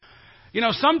You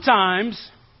know, sometimes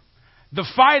the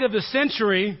fight of the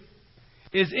century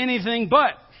is anything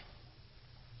but.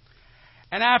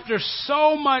 And after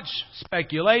so much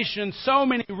speculation, so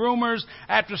many rumors,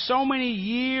 after so many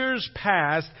years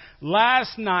passed,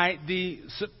 last night the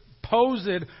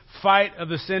supposed fight of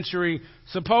the century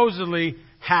supposedly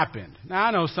happened. Now,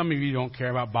 I know some of you don't care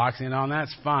about boxing and all, and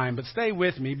that's fine, but stay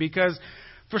with me, because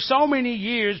for so many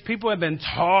years, people have been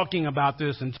talking about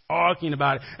this and talking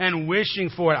about it and wishing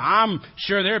for it. I'm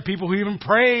sure there are people who even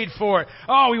prayed for it.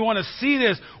 Oh, we want to see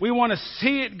this. We want to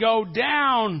see it go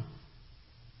down.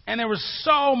 And there was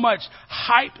so much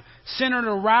hype centered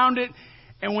around it.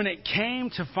 And when it came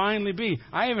to finally be,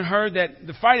 I even heard that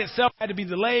the fight itself had to be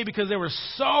delayed because there were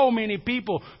so many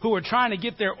people who were trying to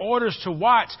get their orders to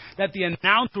watch that the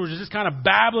announcers were just kind of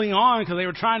babbling on because they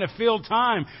were trying to fill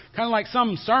time. Kind of like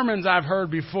some sermons I've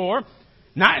heard before.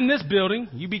 Not in this building.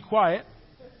 You be quiet.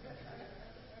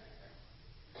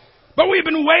 But we've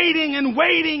been waiting and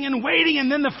waiting and waiting,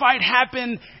 and then the fight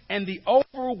happened, and the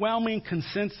overwhelming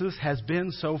consensus has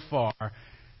been so far,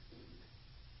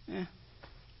 it's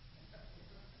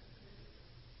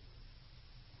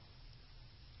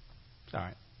all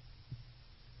right.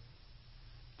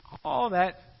 All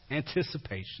that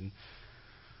anticipation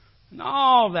and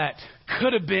all that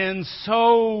could have been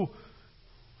so,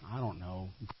 I don't know,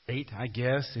 great, I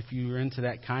guess, if you're into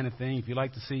that kind of thing, if you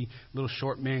like to see little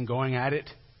short men going at it.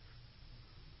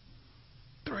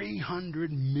 $300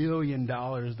 million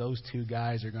those two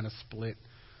guys are going to split.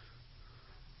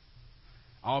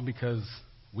 All because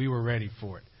we were ready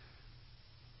for it.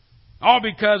 All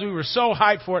because we were so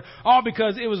hyped for it. All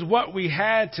because it was what we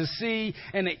had to see,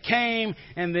 and it came,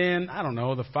 and then, I don't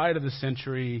know, the fight of the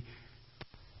century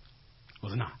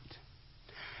was not.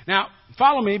 Now,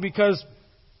 follow me, because,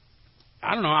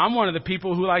 I don't know, I'm one of the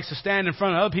people who likes to stand in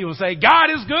front of other people and say,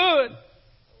 God is good.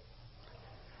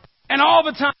 And all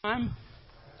the time,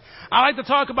 I like to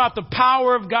talk about the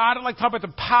power of God. I like to talk about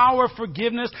the power of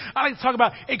forgiveness. I like to talk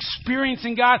about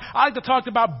experiencing God. I like to talk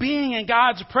about being in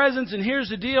God's presence. And here's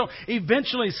the deal.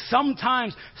 Eventually,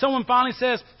 sometimes, someone finally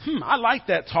says, I like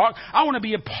that talk. I want to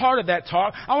be a part of that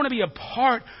talk. I want to be a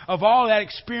part of all that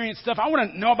experience stuff. I want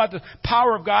to know about the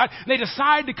power of God. They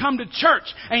decide to come to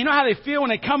church. And you know how they feel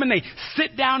when they come and they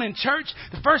sit down in church?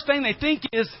 The first thing they think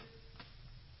is,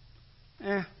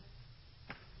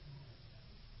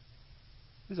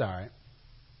 it's all right.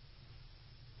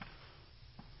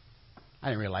 I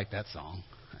didn't really like that song.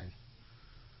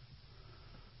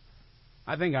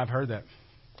 I think I've heard that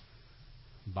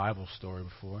Bible story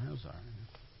before. It was all right.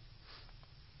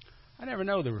 I never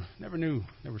knew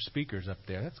there were speakers up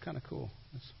there. That's kind of cool.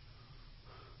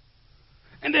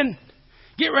 And then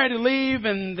get ready to leave,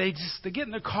 and they get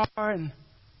in the car, and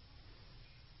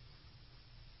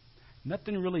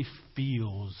nothing really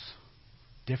feels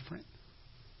different.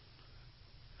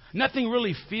 Nothing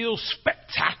really feels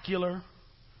spectacular.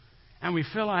 And we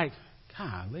feel like,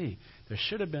 golly, there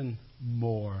should have been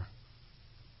more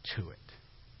to it.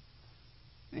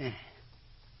 A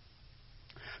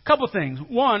couple things.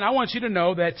 One, I want you to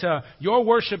know that your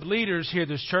worship leaders here at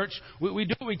this church, we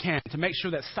do what we can to make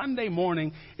sure that Sunday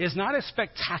morning is not a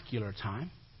spectacular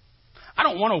time. I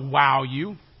don't want to wow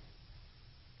you,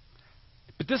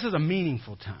 but this is a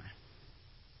meaningful time.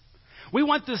 We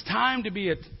want this time to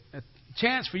be a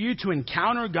chance for you to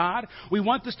encounter God. We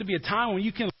want this to be a time when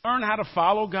you can learn how to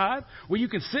follow God, where you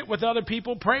can sit with other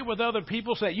people, pray with other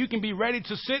people, so that you can be ready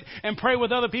to sit and pray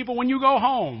with other people when you go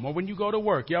home or when you go to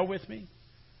work. Y'all with me?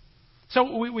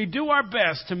 So we do our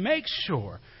best to make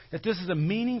sure that this is a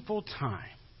meaningful time.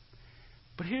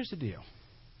 But here's the deal.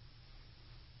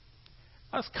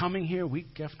 Us coming here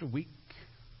week after week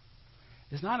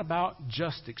is not about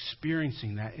just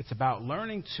experiencing that. It's about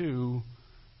learning to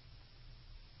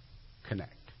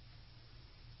connect.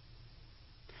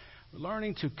 We're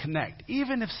learning to connect.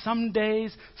 Even if some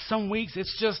days, some weeks,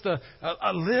 it's just a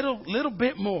little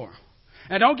bit more.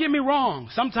 And don't get me wrong.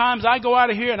 Sometimes I go out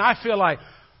of here and I feel like,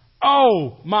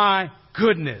 oh my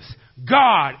goodness,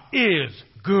 God is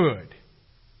good.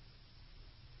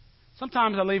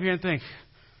 Sometimes I leave here and think,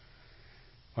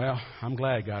 well, I'm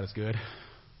glad God is good.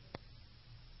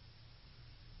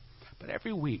 But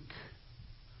every week,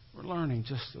 we're learning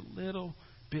just a little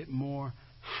bit more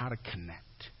how to connect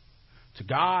to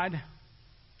God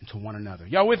and to one another.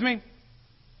 Y'all with me?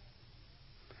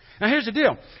 Now here's the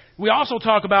deal. We also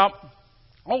talk about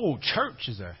Oh, church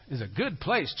is a good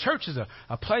place. Church is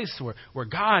a place where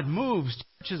God moves.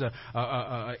 Church is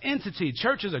a entity.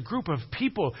 Church is a group of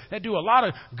people that do a lot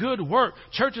of good work.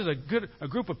 Church is a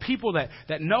group of people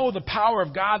that know the power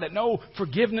of God, that know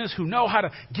forgiveness, who know how to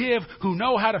give, who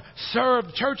know how to serve.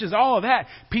 Church is all of that.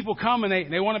 People come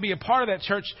and they want to be a part of that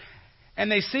church,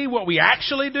 and they see what we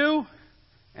actually do,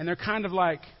 and they're kind of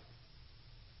like,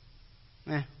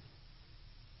 it's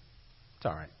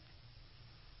all right.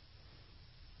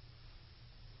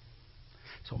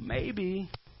 So maybe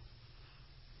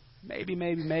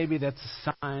that's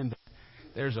a sign that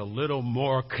there's a little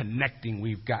more connecting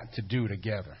we've got to do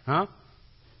together, huh?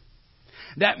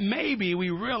 That maybe we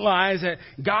realize that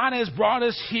God has brought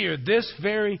us here this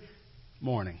very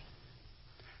morning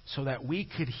so that we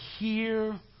could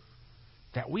hear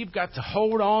that we've got to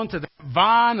hold on to the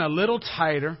vine a little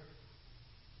tighter,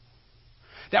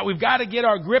 that we've got to get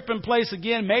our grip in place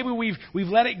again. Maybe we've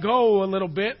let it go a little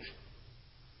bit.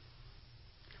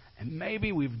 And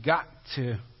maybe we've got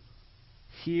to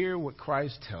hear what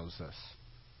Christ tells us.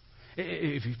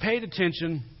 If you've paid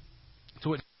attention to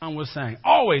what John was saying,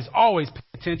 always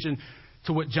pay attention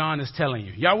to what John is telling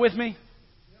you. Y'all with me?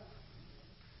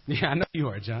 Yeah, I know you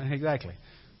are, John. Exactly.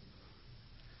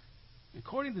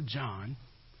 According to John,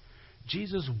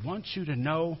 Jesus wants you to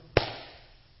know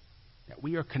that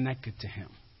we are connected to Him.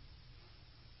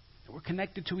 That we're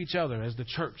connected to each other as the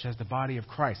church, as the body of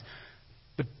Christ.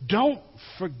 But don't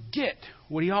forget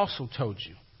what He also told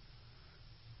you.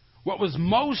 What was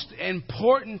most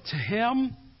important to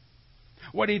Him,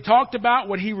 what He talked about,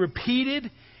 what He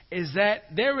repeated, is that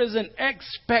there is an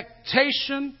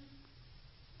expectation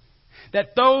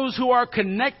that those who are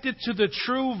connected to the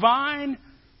true vine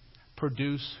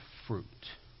produce fruit.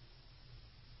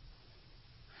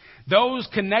 Those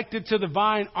connected to the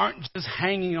vine aren't just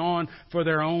hanging on for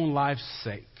their own life's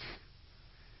sake.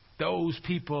 Those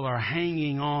people are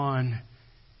hanging on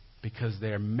because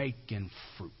they're making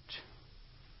fruit.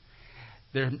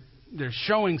 They're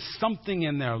showing something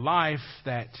in their life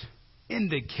that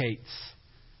indicates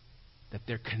that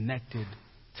they're connected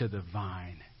to the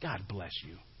vine. God bless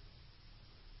you.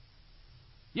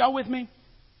 Y'all with me?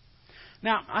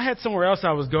 Now, I had somewhere else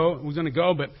I was going to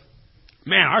go, but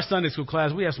man, our Sunday school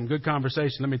class, we have some good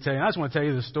conversation, let me tell you. I just want to tell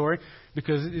you this story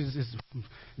because it's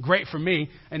great for me.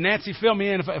 And Nancy, fill me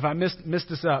in if I mess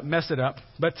it up.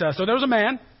 But so there was a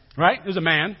man, right? There was a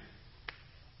man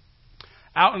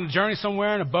out on a journey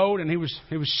somewhere in a boat, and he was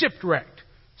shipwrecked.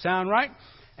 Sound right?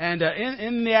 And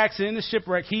in the accident, in the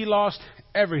shipwreck, he lost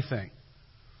everything.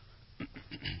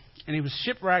 And he was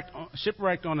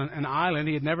shipwrecked on an island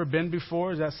he had never been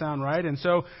before. Does that sound right? And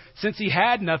so, since he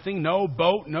had nothing, no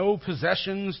boat, no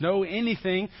possessions, no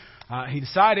anything, he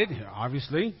decided,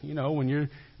 obviously, when you're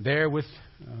there with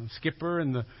Skipper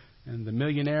and the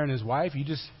millionaire and his wife, you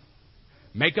just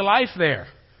make a life there.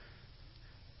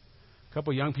 A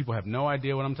couple of young people have no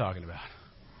idea what I'm talking about.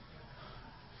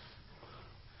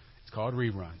 It's called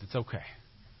reruns. It's okay.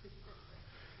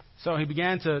 So he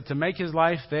began to make his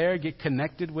life there, get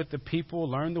connected with the people,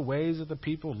 learn the ways of the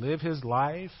people, live his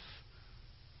life.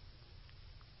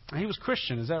 And he was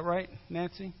Christian. Is that right,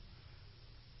 Nancy?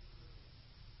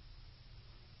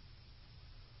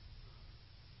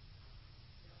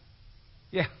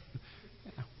 Yeah.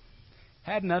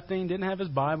 Had nothing, didn't have his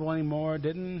Bible anymore,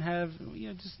 didn't have,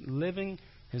 just living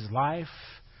his life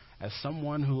as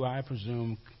someone who I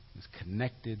presume is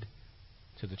connected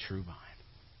to the true vine.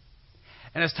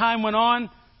 And as time went on,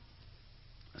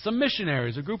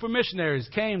 a group of missionaries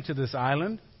came to this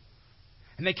island.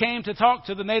 And they came to talk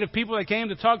to the native people. They came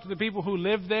to talk to the people who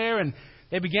lived there. And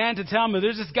they began to tell them,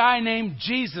 there's this guy named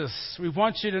Jesus we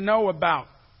want you to know about.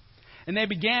 And they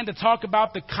began to talk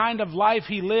about the kind of life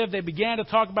he lived. They began to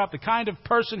talk about the kind of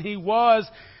person he was.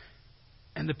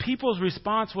 And the people's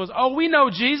response was, oh, we know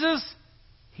Jesus.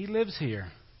 He lives here.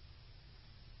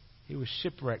 He was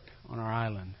shipwrecked on our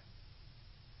island.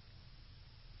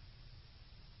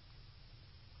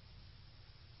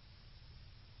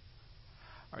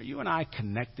 Are you and I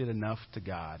connected enough to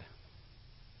God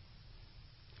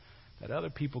that other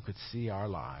people could see our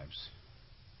lives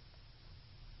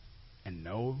and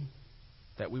know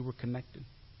that we were connected?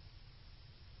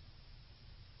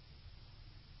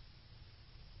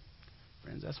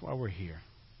 Friends, that's why we're here.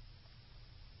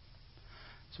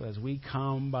 So as we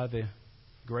come by the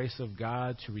grace of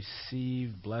God to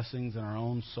receive blessings in our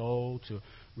own soul, to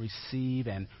receive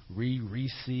and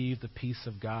receive the peace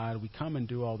of God, we come and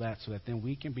do all that so that then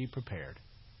we can be prepared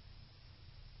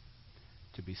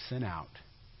to be sent out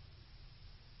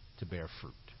to bear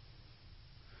fruit.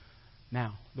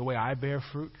 Now, the way I bear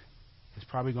fruit is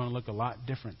probably going to look a lot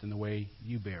different than the way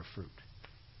you bear fruit.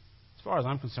 As far as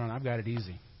I'm concerned, I've got it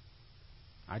easy.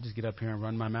 I just get up here and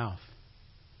run my mouth,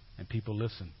 and people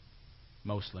listen,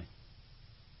 mostly.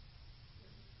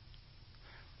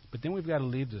 But then we've got to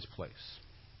leave this place,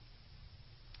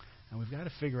 and we've got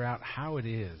to figure out how it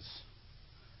is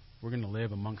we're going to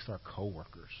live amongst our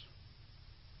coworkers.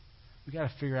 We've got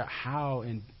to figure out how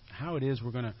it is we're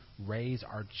going to raise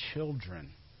our children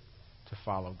to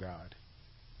follow God.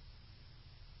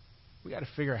 We've got to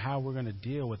figure out how we're going to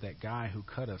deal with that guy who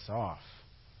cut us off.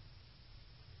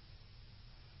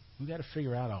 We've got to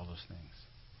figure out all those things.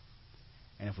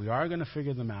 And if we are going to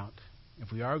figure them out,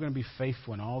 if we are going to be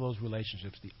faithful in all those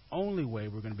relationships, the only way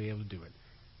we're going to be able to do it,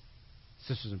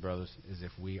 sisters and brothers, is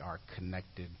if we are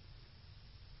connected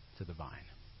to the vine.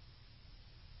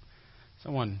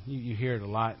 Someone, you hear it a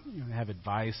lot, have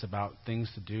advice about things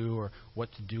to do or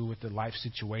what to do with the life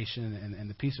situation, and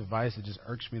the piece of advice that just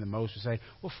irks me the most is say,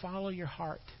 well, follow your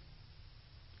heart.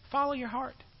 Follow your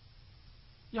heart.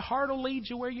 Your heart will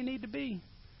lead you where you need to be.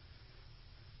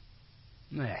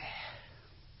 Nah.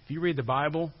 If you read the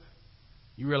Bible,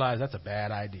 you realize that's a bad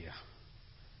idea.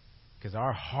 Because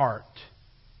our heart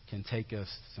can take us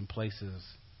some places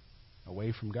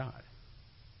away from God.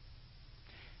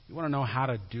 You want to know how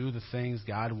to do the things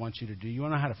God wants you to do? You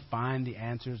want to know how to find the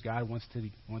answers God wants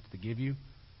to give you?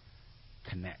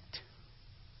 Connect.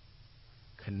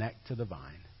 Connect to the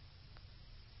vine.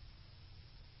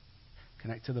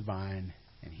 Connect to the vine,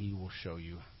 and He will show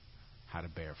you how to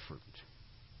bear fruit.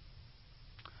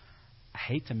 I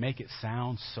hate to make it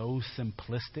sound so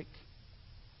simplistic,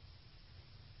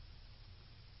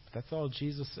 but that's all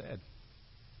Jesus said.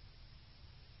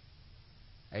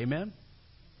 Amen?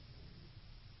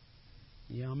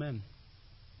 Yeah, amen.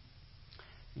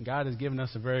 And God has given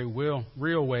us a very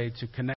real way to connect